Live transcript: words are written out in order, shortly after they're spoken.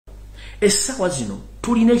Essawa zino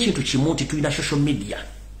tulina ekintu kimu nti tulina social media.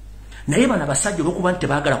 Naye bana basajja olwokuba nti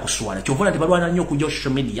tebaagala kuswala kyova nti balwana nnyo okujja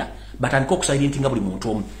social media batandika okusayirentinga buli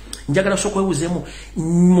muntu omu. Njagala sooka weewuzeemu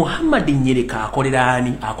Muhammad Nsereko akolera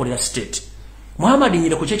ani? Akolera state. Muhammad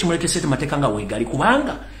Nsereko kye kimuleeta state mateeka nga weegali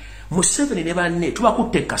kubanga Museveni ne banne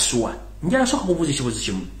tubakutte kasuwa. Njagala sooka kubuuza ekibuuzo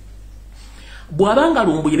kimu. Bw'abanga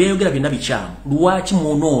Lumbuye beeyogera byonna bikyamu lwaki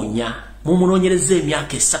munoonya mumunoonyereza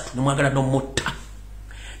emyaka 3 ne mwagala n'omutta?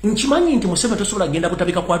 Nkimanyi nti Museveni tosobola genda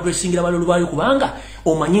kutabika kwa addressingira balolu baayo kubanga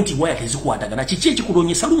omanyi nti waya tezikwatagana. Kiki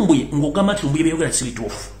ekikuloonyesa Lumbuye ng'ogamba nti Lumbuye beeyogera si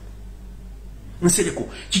bituufu? Nsereko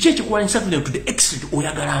kiki ekikulwanyisa to the extent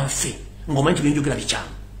oyagala nfe ng'omanyi nti byenjogera bikyamu?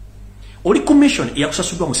 Oli commission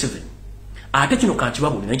eyakusasuddwa Museveni ate kino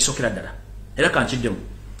kankibabulira nekisookera ddala era kankiddemu.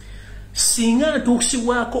 Singa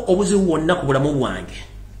ntuusibwako obuzibu bwonna ku bulamu bwange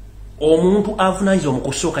omuntu avunaanyizibwa mu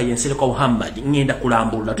kusooka ye Nsereko Muhammad ngenda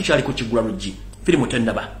kulambulula tukyali ku Kigula Luggi firimu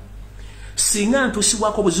tennaba. Singa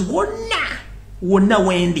ntuusibwako obuzibu wonna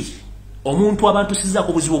wendi omuntu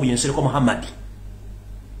abantuusizzaako obuzibu obwo ye Nsereko Muhammad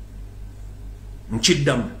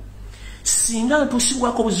nkiddamu. Singa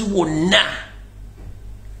ntuusibwako obuzibu bwonna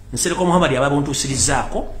Nsereko Muhammad aba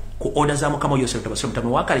buntuusirizaako ku order za Mukama Yosef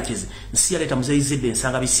Tabasomutamu wakalekeze nsi yaleeta muzeyizidde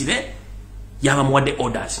ensanga bisibe yaba muwadde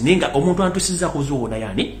orders ninga omuntu antuusizzaako obuzibu bwonna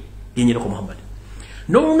yani ye Nsereko Muhammad.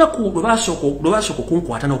 N'olunaku lwe basooka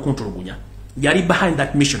okunkwata n'okuntulugunya yali behind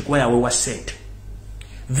that mission kuba yawe was sent.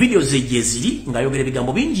 Videos ze gye ziri ng'ayogera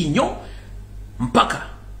ebigambo bingi nnyo mpaka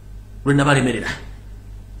lwe nabalemerera.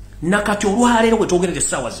 Nakati olwaleero bwe twogerera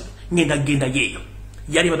essaawa zino ngenda yeeyo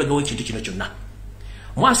yali mabega w'ekintu kino kyonna.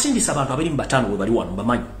 Mwasindisa abantu 25 we bali wano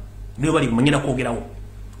bamanyi niwe bali manyina kwogerawo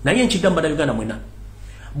naye nkiddamu bannayuganda mwena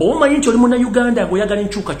bw'omanyi nti oli munnayuganda ng'oyagala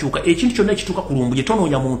enkyukakyuka ekintu kyonna ekituuka ku Lumbuye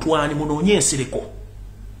tonoonya muntu ani munoonye Nsereko.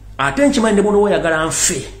 Ate nkimanyi ne bw'onooba oyagala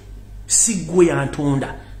nfe si ggwe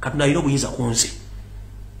yantunda Katonda alina obuyinza ku nze.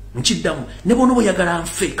 Nkiddamu ne bw'onooba oyagala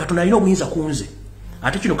nfe Katonda alina obuyinza ku nze.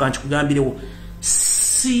 Ate kino kankikugambirewo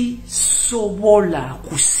si sobola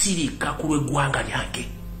kusirika ku lw'eggwanga lyange.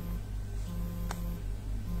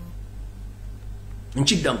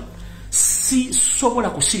 Nkiddamu si sobola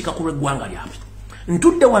kusirika ku lw'eggwanga lyange.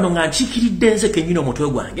 Ntudde wano nga nkiikiridde nze kennyini omutwe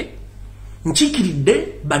gwange, nkiikiridde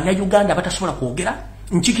bannayuganda batasobola kwogera,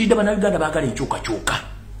 nkiikiridde bannayuganda baagala enkyukakyuka,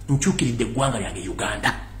 nkyukiridde eggwanga lyange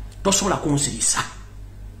Uganda. Tosobola kunsirisa.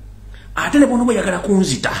 Ate ne bw'onooba oyagala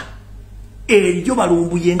kunzita eriyo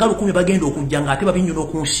balumbuye nga 10 bagenda okujja ng'ate babinnyona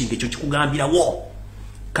okunsinga ekyo kikugambirawo.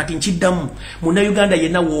 Kati nkiddamu munnayuganda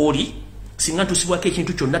yenna w'oli singa ntuusibwako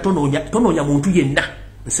ekintu kyonna tonoonya muntu yenna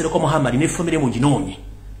Nsereko Muhammad ne famire muginoonye.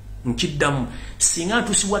 Nkiddamu singa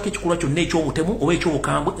ntuusibwako ekikolwa kyonna eky'obutemu oba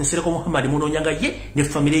eky'obukambwe Nsereko Muhammad munoonyanga ye ne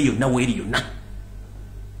famire yonna w'eri yonna.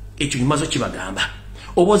 Ekyo nyimazo kibagamba.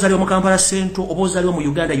 Oba ozaliwa mu Kampala Central oba ozaliwa mu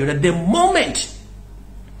Uganda yonna,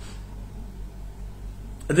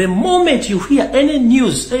 the moment you hear any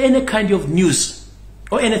news, any kind of news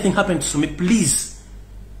or anything happens to me, please,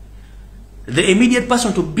 the immediate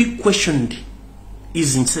person to be questioned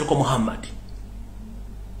is Nsereko Muhammad.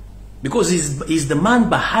 Because he's the man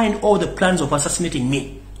behind all the plans of assassinating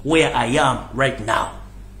me where I am right now.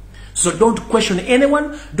 So don't question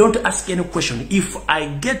anyone, don't ask any question. If I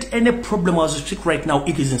get any problem as I speak right now,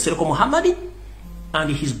 it is Nsereko Muhammad and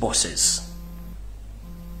his bosses.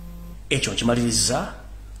 Ekyo nkimaliriza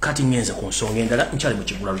kati ngenze ku nsonga endala nkyali mu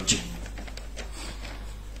Kigula Luggi.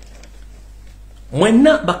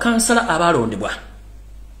 Mwenna bakansala abalondebwa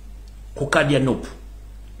ku kadi ya NUP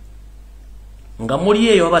nga muli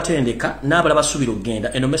eyo abatendeka n'abala basuubira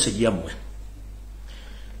okugenda eno message yammwe.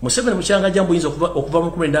 Museveni mu kyanga jambo yinza okuva mu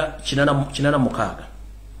 1986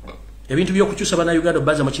 ebintu by'okukyusa bannayuganda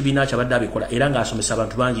bazza mu kibiina kyabadde abikola era ng'asomesa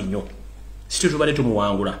abantu bangi nnyo siti tubadde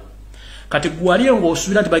tumuwangula. Kati gwaliyo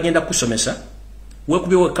ng'osuubira nti bagenda kusomesa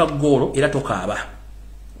weekubye wekka ggoolo era tokaaba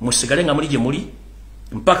musigale nga muli gye muli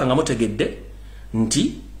mpaka nga mutegedde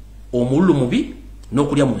nti omululu mubi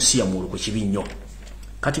n'okulya mu nsi yammwe ku kibi nnyo.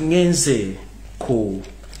 Kati ngenze ku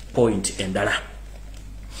point endala.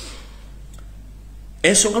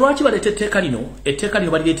 Ensonga lwaki baleeta etteeka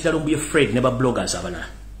lino balireetera Lumbuye Fred ne bloggers abalala.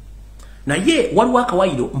 Naye waliwo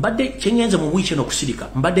akawairo mbadde kyengenze mu wiiki eno okusirika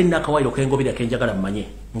mbadde nina akawairo kengoberera kenjagala mmanye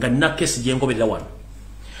nga nina kesi gye ngoberera wano.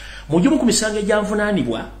 Mu gimu ku misango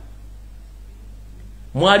egyanvunaanibwa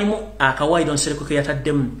mwalimu akawairo Nsereko ke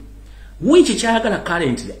yataddemu. Wiiki kyayagala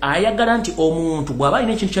currently ayagala nti omuntu bw'aba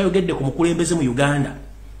alina ekintu kyayogedde ku mukulembeze mu Uganda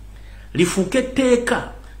lifuuke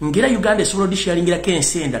etteeka ngera Uganda esobola odishyalingirako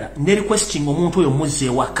ensi endala ne requesting omuntu oyo muzze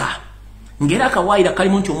ewaka. Ngera akawaira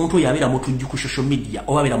kalimu nti omuntu oyo abeera mutujju ku social media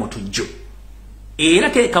oba abeera mutujju. Era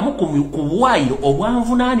teekamu ku bwairo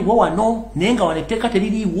obwanvunaanibwa wano naye nga wano etteeka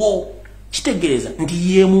teririiwo. kitegeeza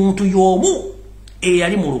nti ye muntu y'omu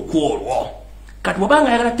eyali mu lukwolwo. Kati bw'obanga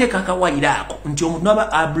ayagala teeka akawaayiro ako nti omuntu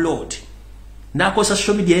n'aba abroad n'akozesa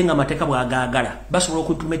social media nga amateeka bw'agaagala basobola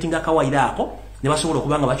okuimplementinga akawaayiro ako ne basobola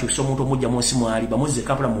okuba nga bakyusa omuntu omujja mu nsi mwali bamuzze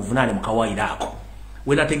Kampala muvunaane mu kawaayiro ako.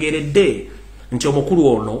 We nategeeredde nti omukulu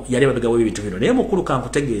ono yali babegawo ebintu bino naye mukulu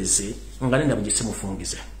kankutegeeze nga nenda bugisi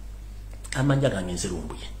mufungize amanja gange nze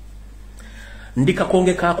Lumbuye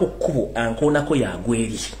ndikakongekaako kkubo ankoonako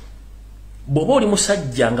yagweri. Bw'oba oli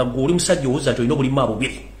musajja nga gwe oli musajja owuza nti olina obulimu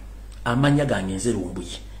bubiri amanya gange nze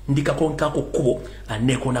Lumbuye ndikakongekaako kkubo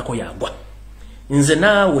anneekoonako yagwa. Nze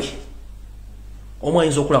naawe omu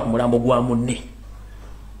ayinza okula ku mulambo gwa munne.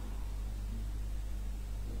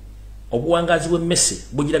 Obuwangazi bw'emmese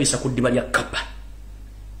bugirabisa ku ddiba lya Kapa.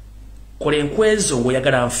 Kola enkwezo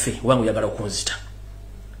ng'oyagala nfe oba ng'oyagala okunzita.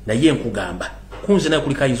 Naye nkugamba kunze naye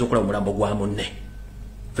kuliko ayinza okula ku mulambo gwa munne.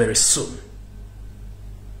 Very soon.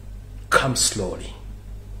 Come slowly.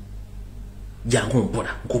 Jangu mpola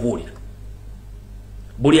nkubuulira.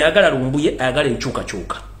 Buli ayagala Lumbuye ayagala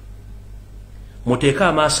enkyukakyuka. Muteeka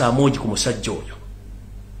amaaso amungi ku musajja oyo.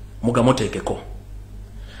 Mugamuteekeko.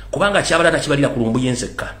 Kubanga kyabala takibalira ku Lumbuye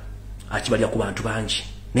nzekka. Akibalira ku bantu bangi.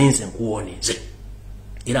 Nenze nkuwoneze.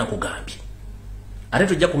 Era nkugambye. Ate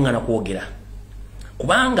tujja kuŋŋaana kwogera.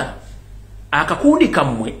 Kubanga akakundi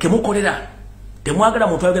kammwe kemukolera. Temwagala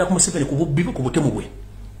muntu ayogera ku Museveni ku bubbi ku butemu bwe.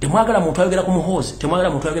 Temwagala muntu ayogera ku Muhoozi. Temwagala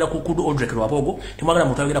muntu ayogera ku Kudu Odrek Lwabogo. Temwagala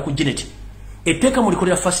muntu ayogera ku Janet. Etteeka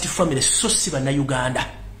mulikolera First Family so si bannayuganda.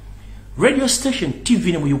 Radio station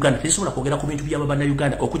TV ne mu Uganda tesobola kwogera ku bintu by'aba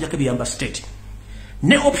bannayuganda okujjako ebyamba state.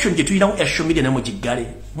 Ne option gye tulinawo ya social media namwe giggale.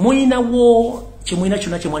 Mulinawo kyemulina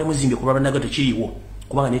kyonna kye mwali muzimbye ku lwabannagata kiriwo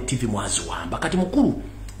kubanga ne TV mwaziwamba. Kati mukulu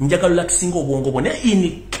njagala relaxing obwongo bwo ne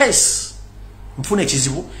in case mfuna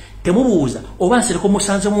ekizibu temubuuza oba Nsereko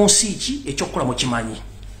musanze mu nsi ki ekyokukola mu kimanyi.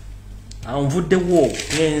 Awo nvuddewo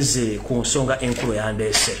ngenze ku nsonga enkulu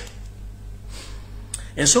eyandeese.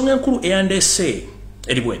 Ensonga enkulu eyandeese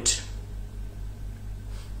eri bweti.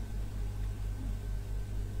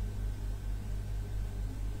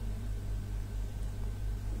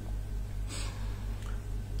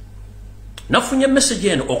 Nafunye message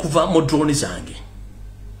eno okuva mu drone zange.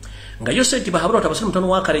 Nga yo senti bahabula tabasana mutano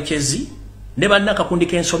wa Karekezi ne bannaka kundi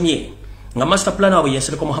kensomye nga master plan wabwe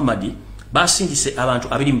Nsereko Muhammadi basindise abantu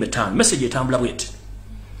 25. Message etambula bweti.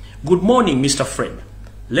 Good morning Mr. Fred.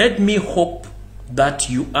 Let me hope that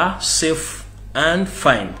you are safe and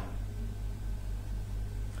fine.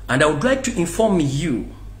 And I would like to inform you,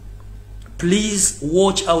 please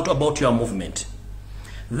watch out about your movement.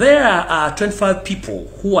 There are 25 people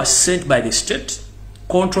who are sent by the state,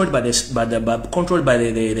 controlled by the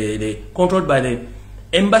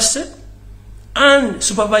embassy, and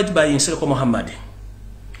supervised by Nsereko Muhammadi.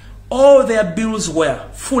 All their bills were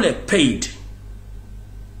fully paid,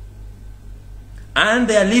 and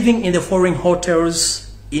they are living in the foreign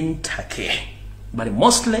hotels in Turkey, but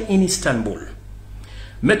mostly in Istanbul.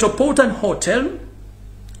 Metropolitan Hotel,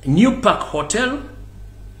 New Park Hotel,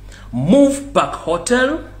 Move Park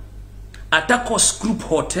Hotel, Atakos Group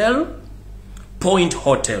Hotel, Point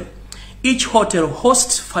Hotel. Each hotel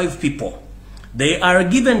hosts 5 people. They are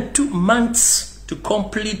given 2 months to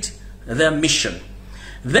complete their mission.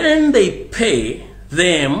 Then they pay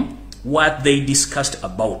them what they discussed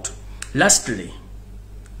about. Lastly,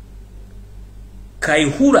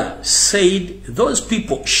 Kaihura said those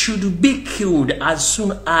people should be killed as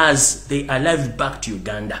soon as they arrived back to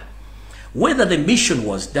Uganda, whether the mission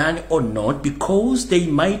was done or not, because they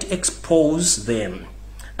might expose them.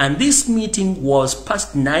 And this meeting was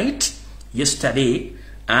past night yesterday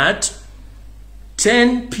at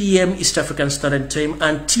 10 p.m. East African Standard Time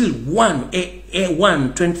until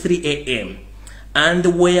 1:23 a.m. And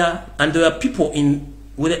those people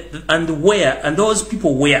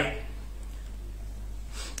were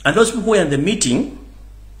in the meeting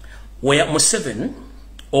were Museveni,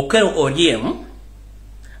 Okero Oriem,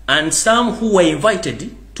 and some who were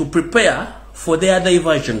invited to prepare for their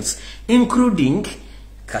diversions, including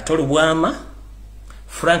Katoli Bwama,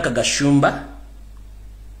 Frank Gashumba,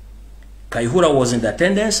 Kaihura was in the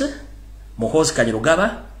attendance, Muhoozi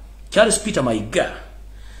Kainerugaba, Charles Peter Mayiga,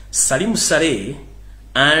 Salim Saleh,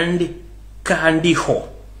 and Kandiho.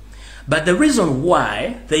 But the reason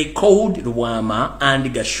why they called Rwama and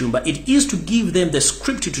Gashumba, it is to give them the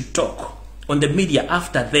script to talk on the media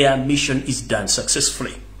after their mission is done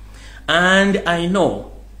successfully. And I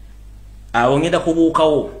know, but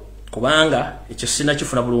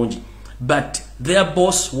their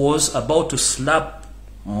boss was about to slap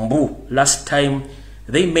Mbu last time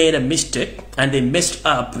they made a mistake and they messed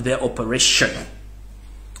up their operation.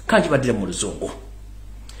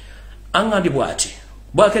 Angandi bwati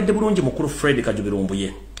bwakedde bulungi mukuru Fred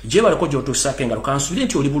Lumbuye je balako jotusake ngalo kansubire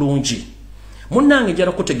nti oli bulungi munnange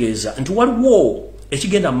njala kutegeeza nti waliwo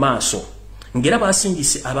ekigenda maaso ngera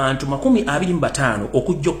basingise abantu 25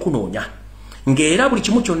 okujja kunoonya ngera buli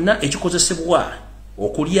kimu kyonna ekikozesebwa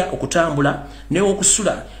okulya okutambula ne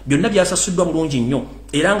okusula byonna byasasuddwa bulungi nnyo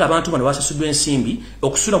era nga abantu bano basasuddwa ensimbi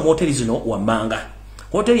okusula mu hoteli zino wammanga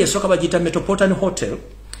hoteli esooka bagiyita Metropolitan Hotel,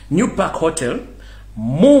 New Park Hotel,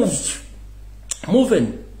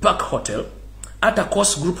 Moven Park Hotel,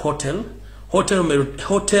 Atacos Group Hotel,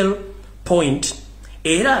 Hotel Point.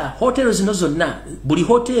 Era hotel zino zonna buli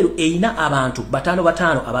hotel eina abantu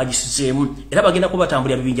batano abagisizemu era bagenda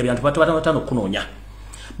kubatambulira bibinja byantu batano kunoonya.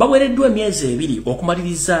 Bawereddwa emyezi 2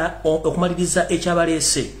 okumaliriza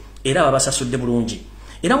ekyabalese era babasasudde bulungi.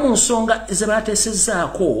 Era mu nsonga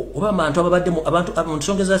ezabateesezaako oba abantu ababadde mu abantu mu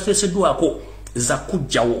nsonga ezateeseddwako za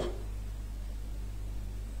kujjawo.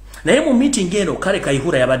 Naye mu meeting eno kale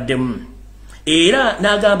Kayihura yabaddemu era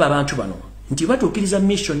n'agamba abantu bano nti batuukiriza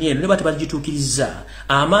mission eno ne batagituukiriza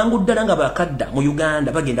amangu ddala nga bakadda mu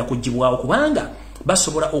Uganda bagenda kujjibwawo kubanga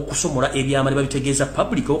basobola okusomola ebyama babitegeeza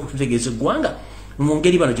public okutegeeza eggwanga mu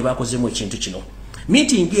ngeri bano gye bakozemu ekintu kino.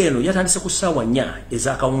 Meeting eno yatandise ku ssaawa 4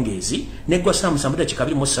 ez'akawungeezi neggwa saa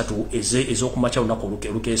 7:23 ez'okumakya olunaku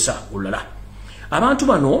olukeesa olulala. Abantu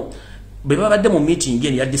bano be babadde mu meeting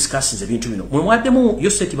eno ya discussions ebintu bino mwe mwaddemu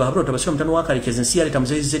Yoseti Bahabura tabasira mutano wa Kalekezi nsi yaleta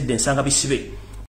Muzeyizedde ensanga bisibe